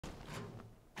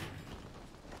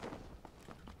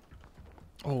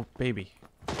Oh, baby.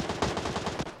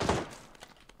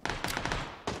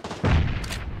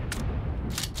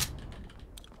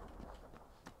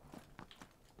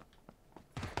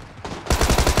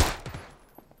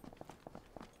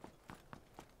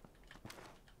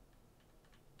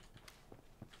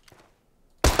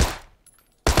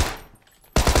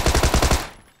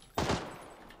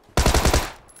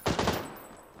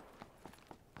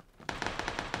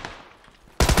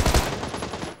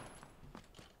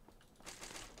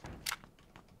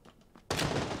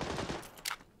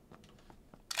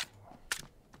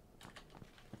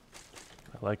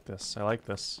 I like this. I like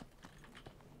this.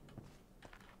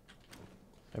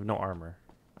 I have no armor.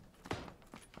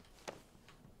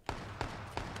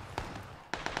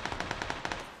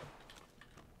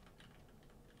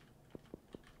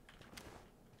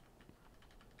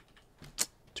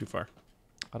 Too far.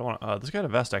 I don't want. This guy had a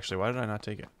vest actually. Why did I not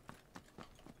take it?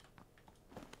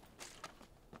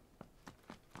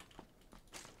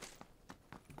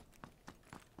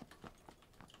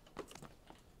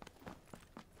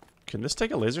 Can this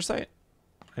take a laser sight?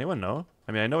 Anyone know?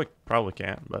 I mean, I know it probably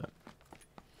can't, but.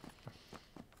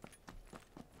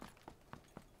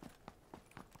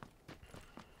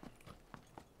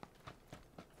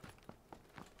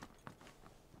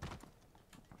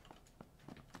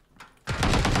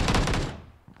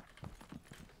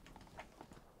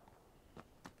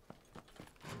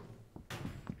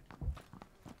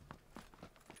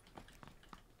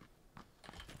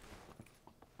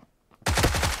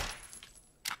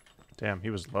 Damn,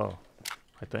 he was low,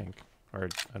 I think. Or,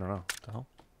 I don't know. What the hell?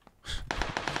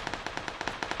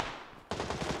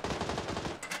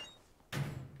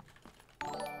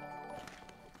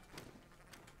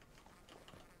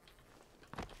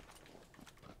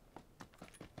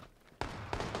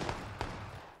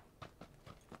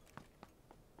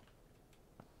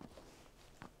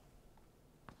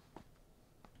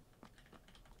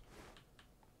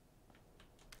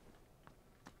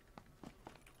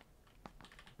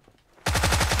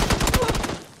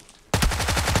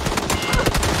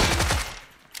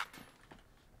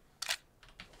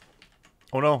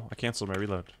 Oh no, I canceled my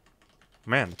reload.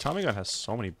 Man, the Tommy gun has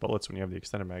so many bullets when you have the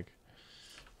extended mag.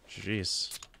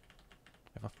 Jeez.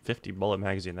 I have a 50 bullet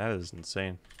magazine, that is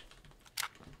insane.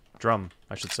 Drum,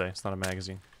 I should say, it's not a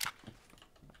magazine.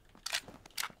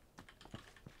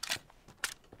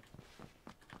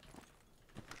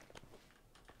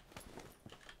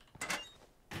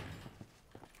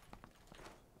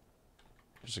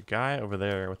 There's a guy over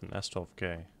there with an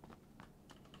S12K.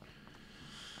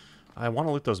 I want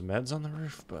to loot those meds on the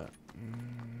roof, but...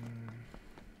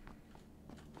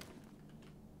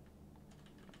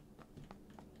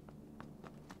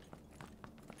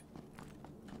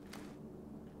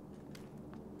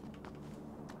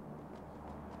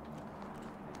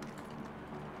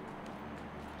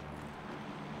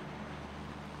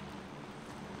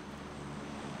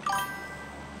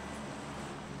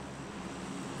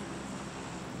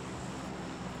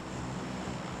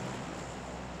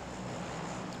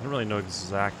 I don't really know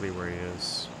exactly where he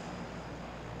is.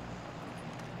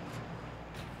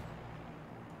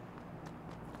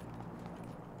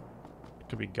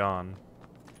 Could be gone.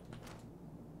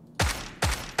 I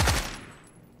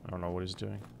don't know what he's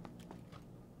doing.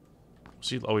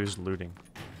 See, oh, he's looting.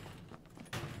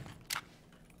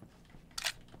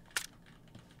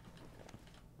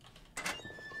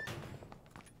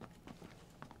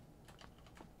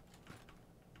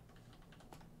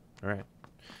 All right.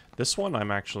 This one, I'm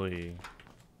actually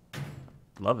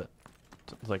love it.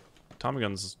 Like, Tommy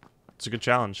guns, it's a good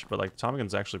challenge, but like, Tommy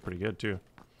gun's actually pretty good too.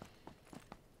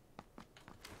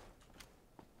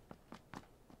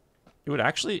 It would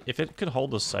actually, if it could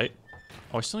hold a sight.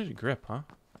 Oh, I still need a grip, huh?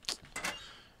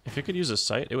 If it could use a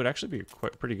sight, it would actually be a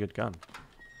pretty good gun.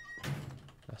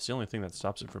 That's the only thing that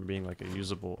stops it from being like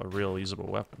a real usable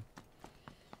weapon.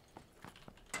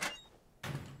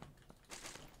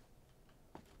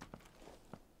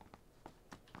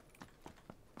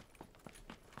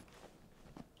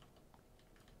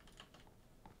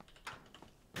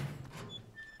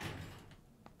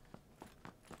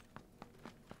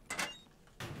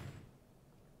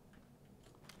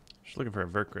 Just looking for a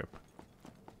vert grip.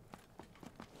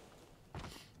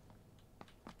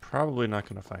 Probably not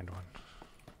going to find one.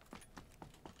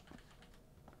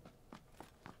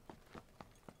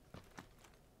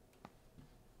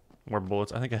 More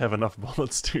bullets. I think I have enough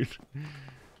bullets, dude.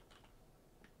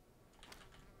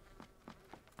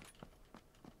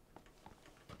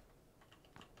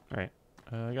 Alright.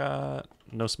 I got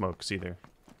no smokes either.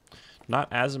 Not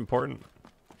as important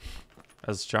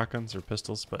as shotguns or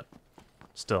pistols, but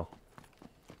still.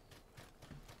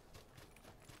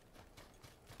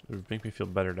 It would make me feel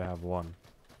better to have one.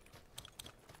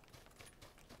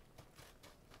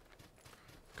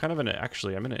 Kind of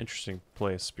actually, I'm in an interesting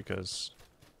place because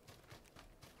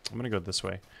I'm gonna go this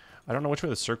way. I don't know which way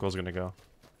the circle is gonna go.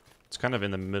 It's kind of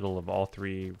in the middle of all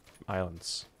three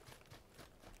islands.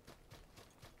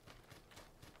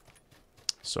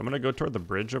 So I'm gonna go toward the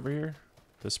bridge over here,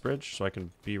 this bridge, so I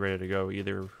can be ready to go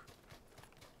either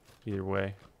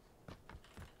way.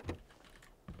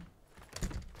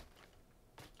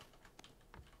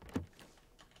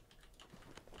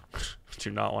 Do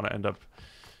not want to end up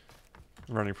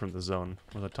running from the zone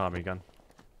with a Tommy gun.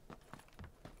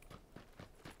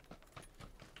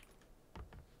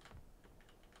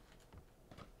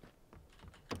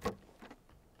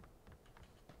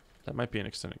 That might be an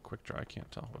extended quick draw. I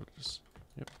can't tell what it is.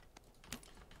 Yep.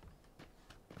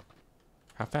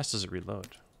 How fast does it reload?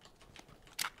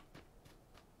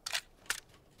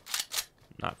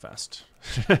 Not fast.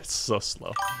 It's so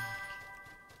slow.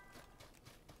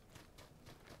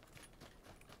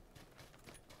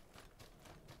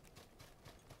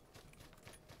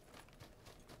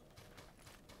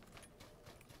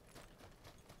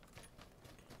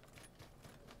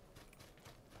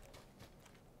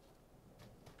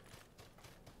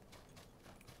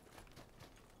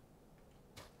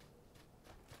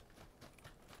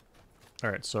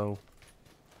 Alright, so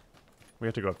we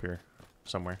have to go up here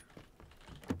somewhere.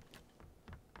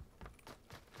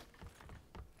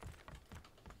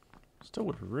 Still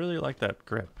would really like that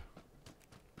grip.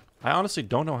 I honestly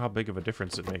don't know how big of a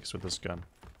difference it makes with this gun.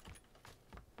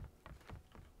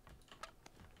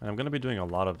 And I'm going to be doing a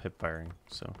lot of hip firing,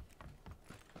 so.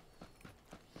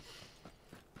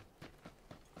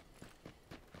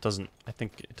 I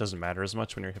think it doesn't matter as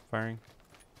much when you're hip firing.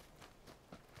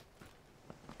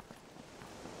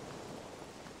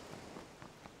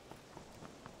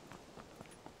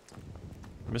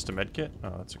 Missed a med kit?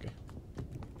 Oh, that's okay.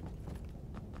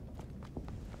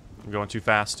 I'm going too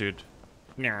fast, dude.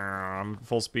 Nah, I'm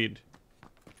full speed.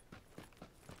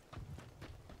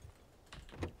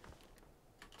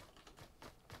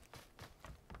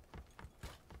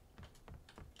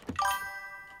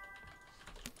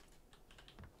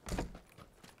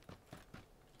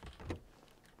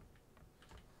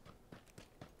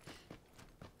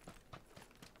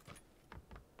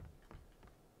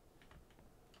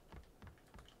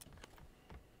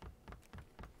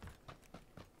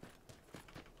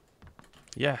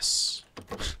 Yes.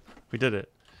 We did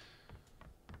it.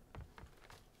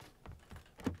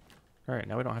 Alright,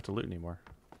 now we don't have to loot anymore.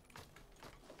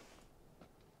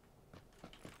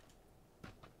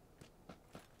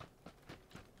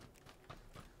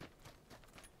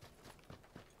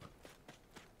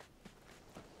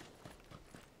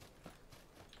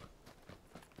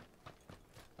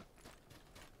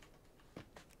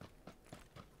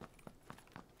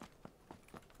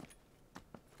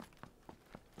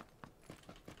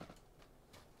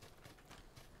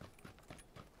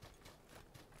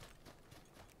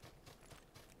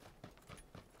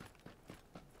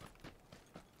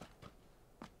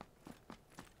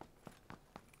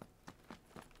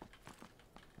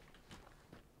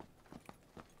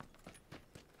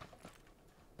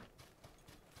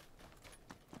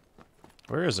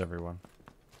 Where is everyone?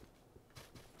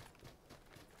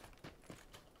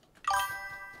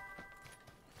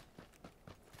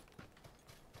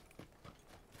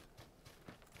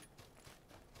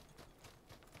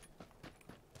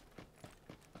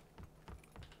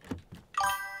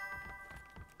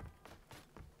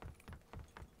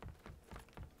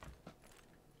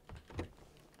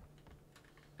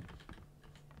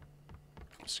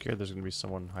 I'm scared there's gonna be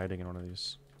someone hiding in one of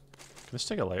these. Can this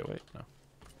take a lightweight? No.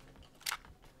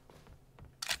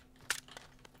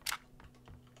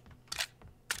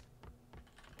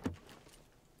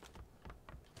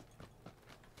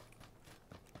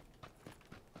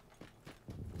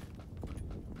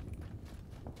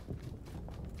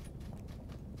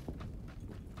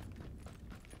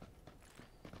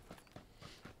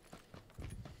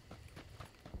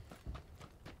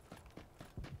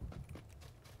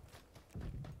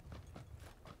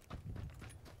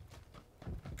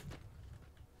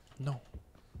 No.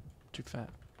 Too fat.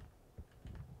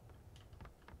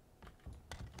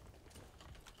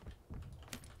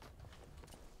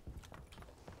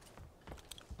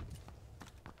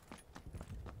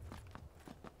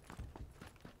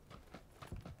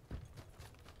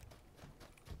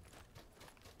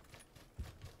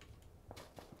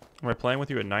 Am I playing with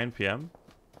you at 9 p.m.?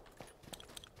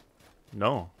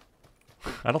 No.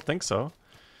 I don't think so.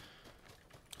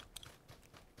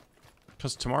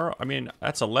 Because tomorrow, I mean,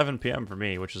 that's 11 p.m. for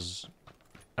me, which is...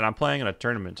 And I'm playing in a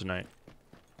tournament tonight.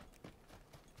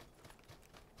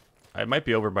 It might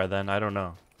be over by then. I don't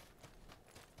know.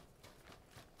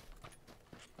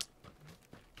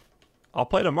 I'll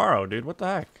play tomorrow, dude. What the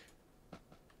heck?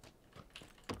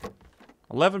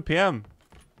 11 p.m.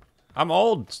 I'm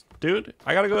old, dude.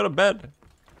 I gotta go to bed.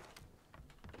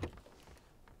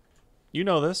 You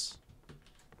know this.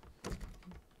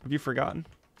 Have you forgotten?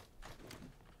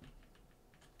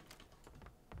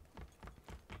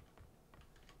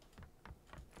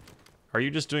 Are you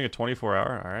just doing a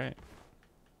 24-hour? All right.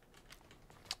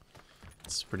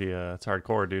 It's pretty, it's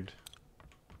hardcore, dude.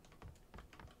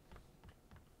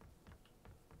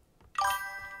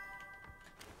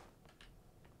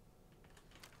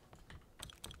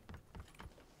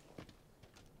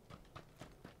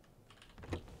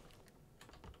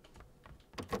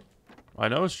 I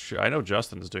know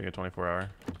Justin is doing a 24-hour.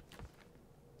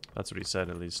 That's what he said,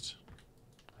 at least.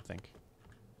 I think.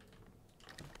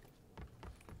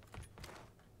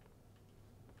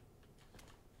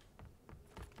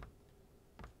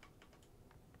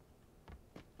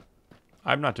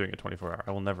 I'm not doing a 24-hour.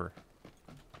 I will never.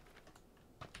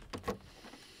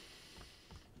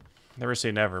 Never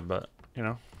say never, but, you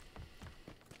know.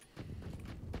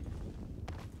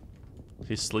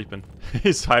 He's sleeping.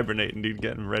 He's hibernating, dude,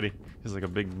 getting ready. He's like a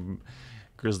big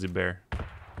grizzly bear.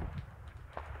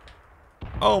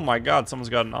 Oh my god, someone's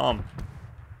got an I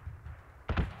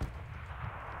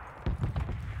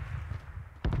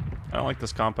don't like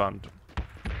this compound.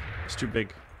 It's too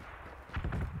big.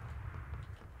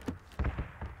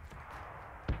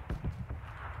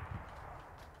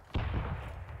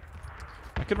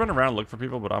 I could run around and look for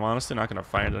people, but I'm honestly not gonna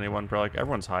find anyone. Probably, like,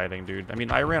 everyone's hiding, dude. I mean,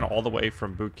 I ran all the way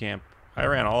from boot camp. I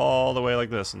ran all the way like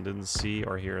this and didn't see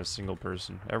or hear a single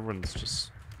person. Everyone's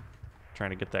just trying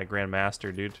to get that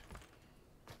Grandmaster, dude.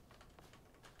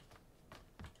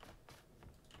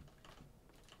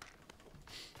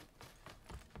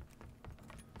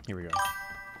 Here we go.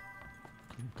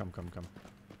 Come, come, come.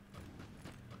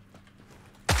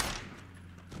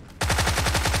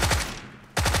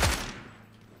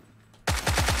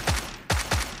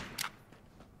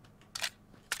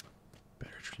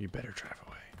 You better drive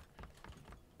away.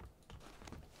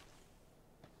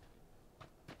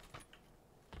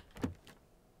 Do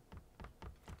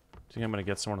you think I'm gonna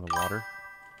get someone in the water?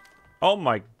 Oh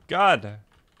my god!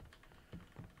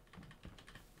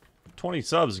 20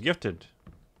 subs gifted.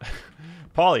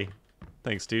 Polly.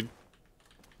 Thanks, dude.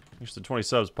 Thanks to 20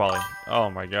 subs, Polly.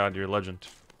 Oh my god, you're a legend.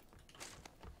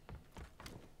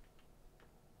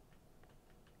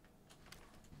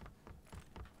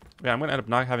 Yeah, I'm gonna end up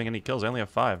not having any kills. I only have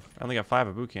 5. I only got 5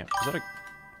 at boot camp. Is that a...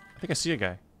 I think I see a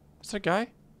guy. Is that a guy?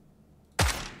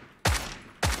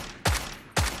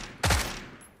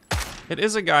 It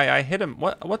is a guy. I hit him.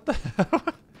 What the...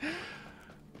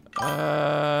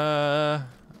 I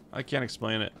can't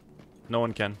explain it. No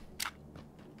one can.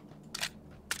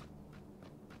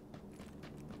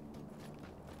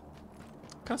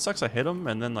 Kinda sucks I hit him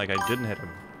and then, like, I didn't hit him.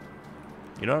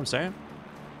 You know what I'm saying?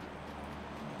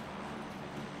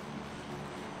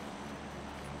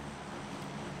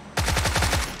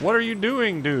 What are you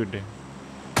doing, dude? I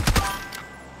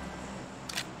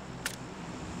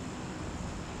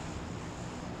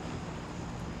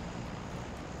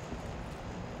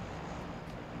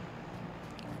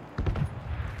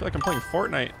feel like I'm playing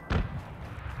Fortnite.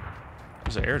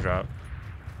 There's an airdrop.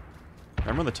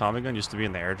 Remember when the Tommy gun used to be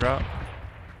in the airdrop?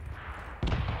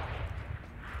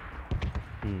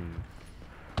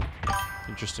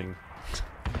 Interesting.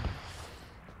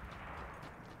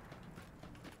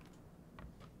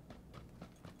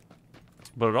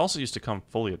 But it also used to come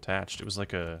fully attached. It was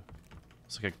like a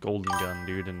golden gun,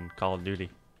 dude, in Call of Duty.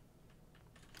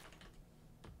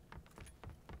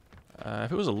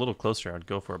 If it was a little closer, I'd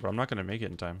go for it, but I'm not gonna make it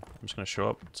in time. I'm just gonna show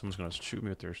up. Someone's gonna shoot me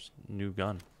with their new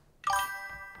gun.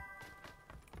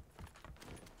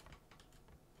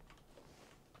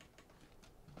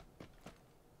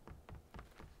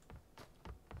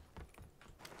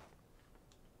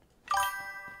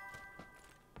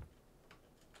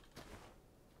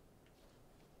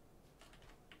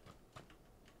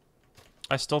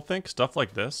 I still think stuff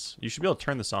like this, you should be able to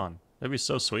turn this on. That'd be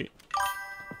so sweet.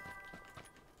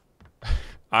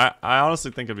 I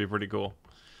honestly think it'd be pretty cool.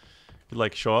 You'd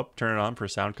like show up, turn it on for a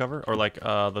sound cover, or like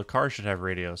the car should have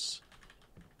radios.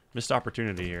 Missed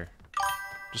opportunity here.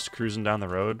 Just cruising down the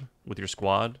road with your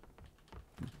squad,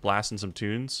 blasting some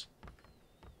tunes.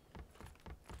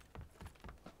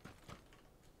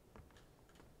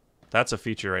 That's a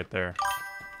feature right there.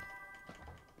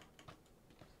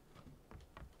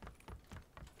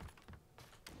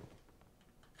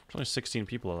 There's only 16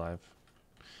 people alive.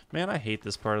 Man, I hate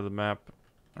this part of the map.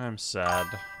 I'm sad.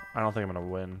 I don't think I'm gonna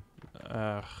win.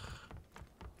 Ugh.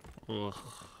 Ugh.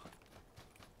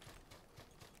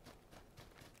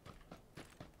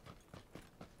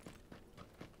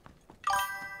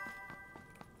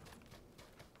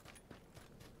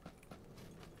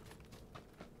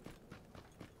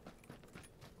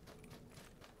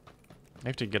 I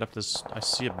have to get up this. I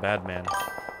see a bad man.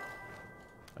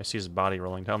 I see his body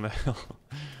rolling down the hill.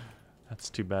 That's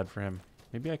too bad for him.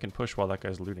 Maybe I can push while that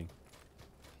guy's looting.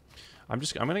 I'm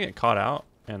gonna get caught out,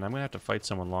 and I'm gonna have to fight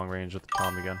someone long range with the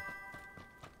Tommy gun.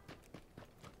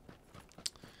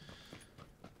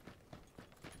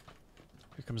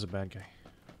 Here comes a bad guy.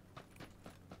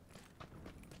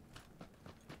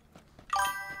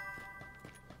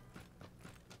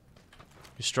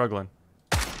 He's struggling.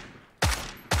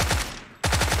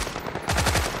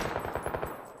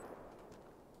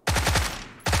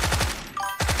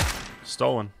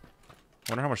 Stolen.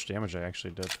 Wonder how much damage I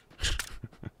actually did.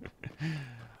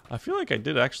 I feel like I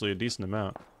did actually a decent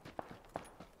amount.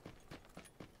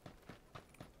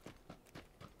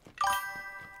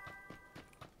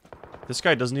 This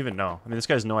guy doesn't even know. I mean, this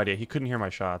guy has no idea. He couldn't hear my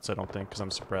shots, I don't think, because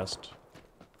I'm suppressed.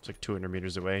 It's like 200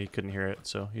 meters away. He couldn't hear it,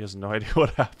 so he has no idea what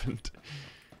happened.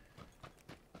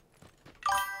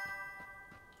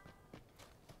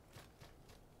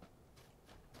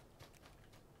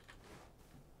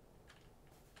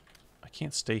 I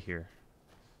can't stay here.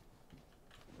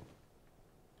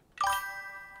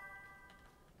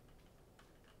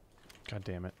 God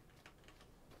damn it.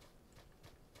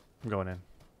 I'm going in.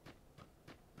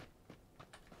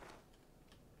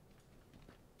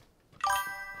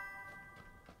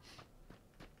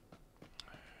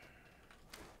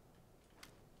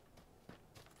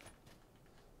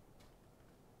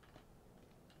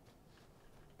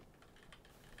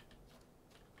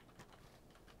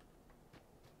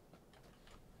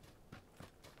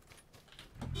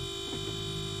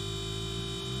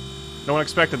 No one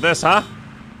expected this, huh?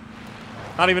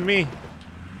 Not even me.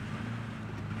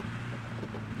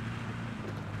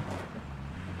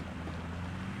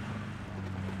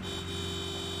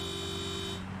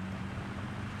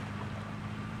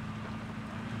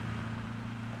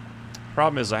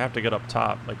 Problem is I have to get up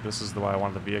top. Like, this is the way I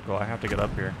wanted the vehicle. I have to get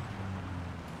up here.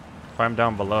 If I'm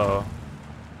down below...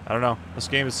 I don't know. This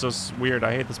game is so weird.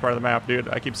 I hate this part of the map, dude.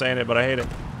 I keep saying it, but I hate it.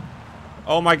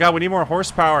 Oh my god, we need more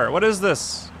horsepower. What is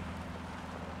this?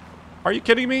 Are you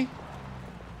kidding me?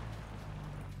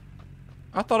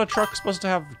 I thought a truck's supposed to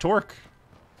have torque.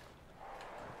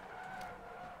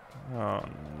 Oh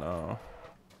no.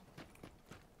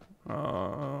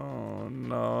 Oh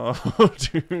no,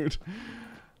 dude.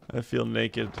 I feel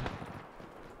naked.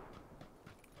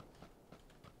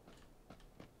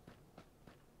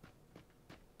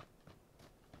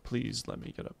 Please let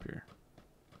me get up here.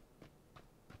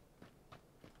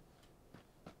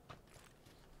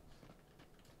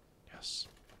 Yes.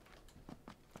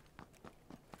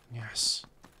 Yes.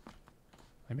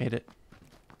 I made it.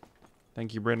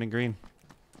 Thank you, Brandon Green.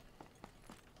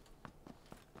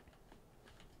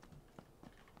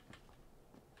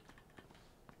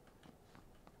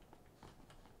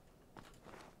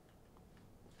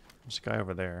 There's a guy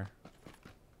over there.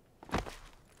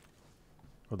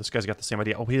 Oh, this guy's got the same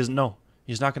idea. Oh, he doesn't know.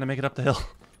 He's not going to make it up the hill.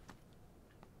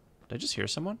 Did I just hear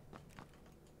someone?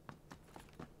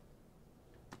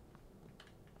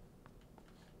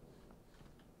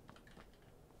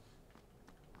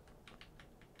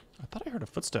 I thought I heard a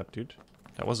footstep, dude.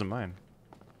 That wasn't mine.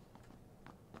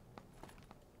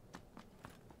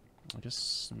 I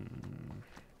guess...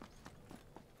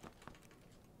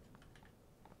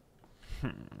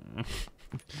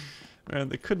 Man,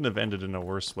 they couldn't have ended in a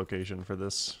worse location for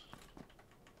this.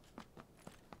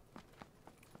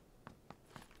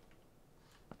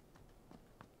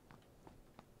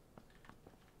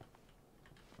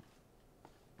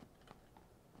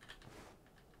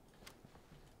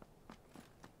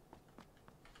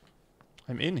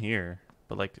 I'm in here,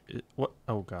 but like, what?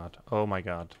 Oh god. Oh my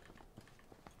god.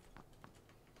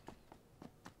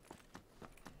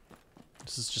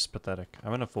 This is just pathetic.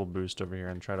 I'm gonna full boost over here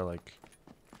and try to like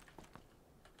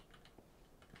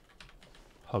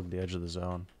hug the edge of the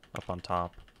zone up on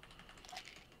top.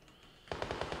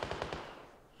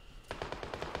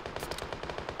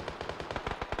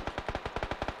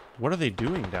 What are they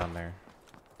doing down there?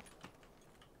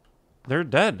 They're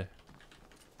dead.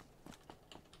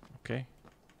 Okay.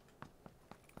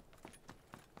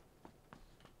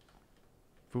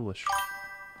 Foolish.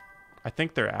 I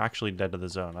think they're actually dead to the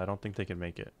zone. I don't think they can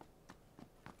make it.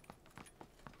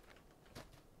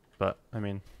 But, I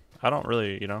mean, I don't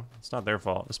really, you know, it's not their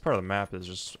fault. This part of the map is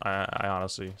just, I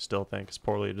honestly still think it's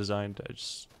poorly designed.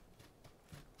 It's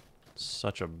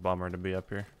such a bummer to be up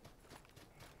here.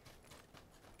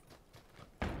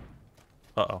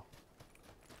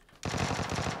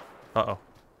 Uh-oh.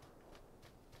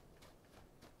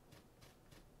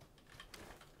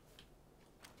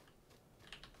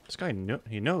 This guy,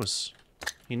 he knows.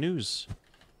 He knows.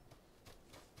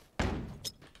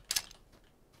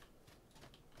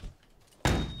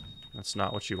 That's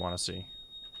not what you want to see.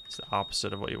 It's the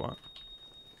opposite of what you want.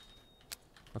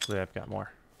 Luckily, I've got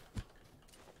more.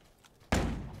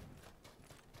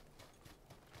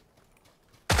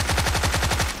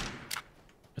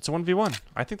 It's a 1v1.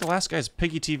 I think the last guy's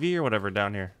Piggy TV or whatever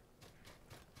down here.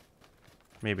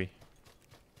 Maybe.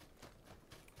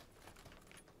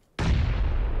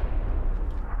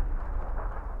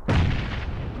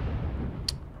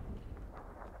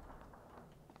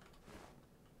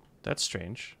 That's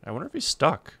strange. I wonder if he's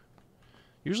stuck.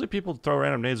 Usually people throw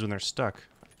random nades when they're stuck.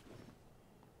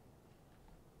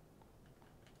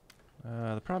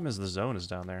 The problem is the zone is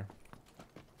down there.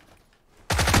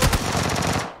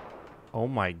 Oh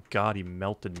my god, he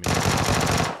melted me.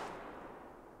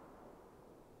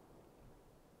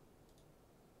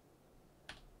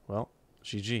 Well,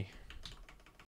 GG.